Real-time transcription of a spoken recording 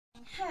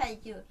太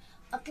热。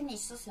我跟你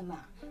说什么？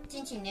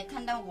近期你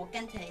看到我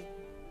刚才，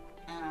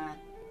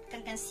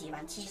刚刚洗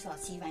完厕所，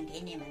洗完给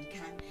你们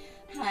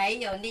看。还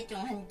有那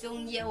种很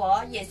重要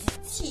哦，也是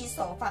厕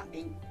所发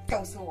明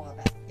告诉我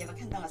的，有没有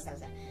看到我手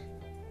上？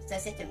这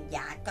是一种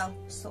牙膏，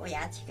刷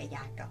牙齿的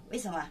牙膏。为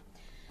什么？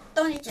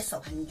当你隻手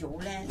很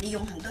油呢，你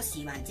用很多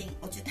洗碗巾，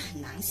我觉得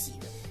很难洗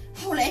的。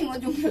后来我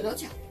用了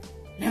就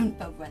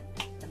200万，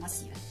怎么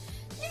洗呢？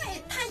因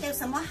为它有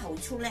什么好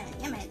处呢？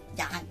因为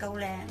牙膏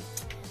呢，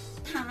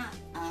它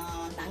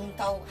能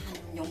夠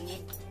很容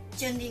易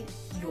將啲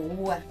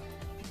油啊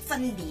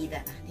分離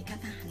的。你看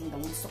它很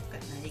濃縮的，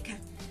你看。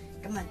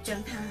咁啊，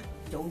將它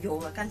油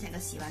啊，剛才個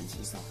洗完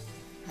廁所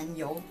很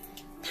油，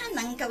它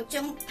能夠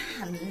將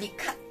很立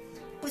刻，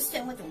不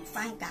像那種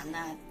番梘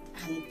啊、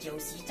很久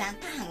時間，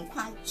它很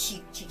快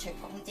去乾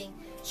淨、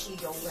去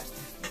油嘅。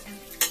你看，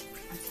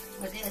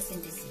我這個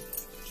先至是，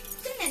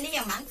真係你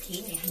要蠻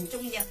甜嘅，很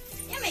重要，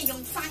因為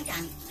用番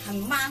梘很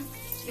慢，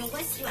用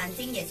嗰洗碗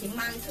巾也是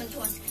慢吞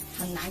吞，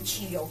很難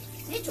去油。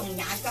呢種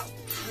牙膏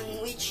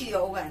很會去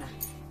油嘅啦，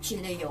去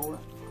了油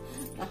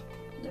啦，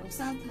用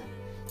3套。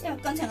因为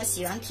刚才我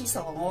洗完厕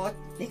所，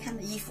你看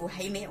衣服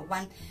还没有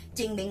弯，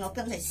证明我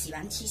刚才洗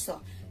完厕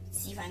所，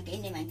示范给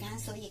你们看，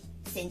所以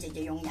现在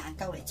就用牙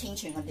膏来清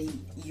除我的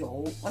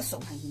油，我手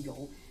很油。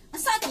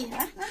sorry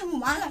啊，那很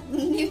完了，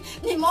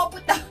你摸不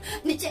到，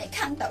你只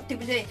看到，对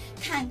不对？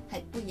看还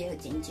不也有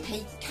进去，还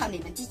靠你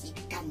们自己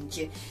的感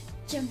觉，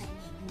将来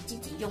你们自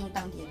己用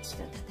到，你就知道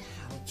它的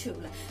好处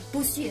了。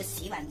不需要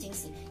洗碗巾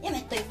洗，因为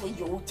对付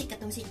油这个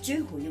东西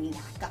最好用牙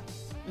膏。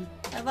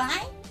拜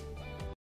拜。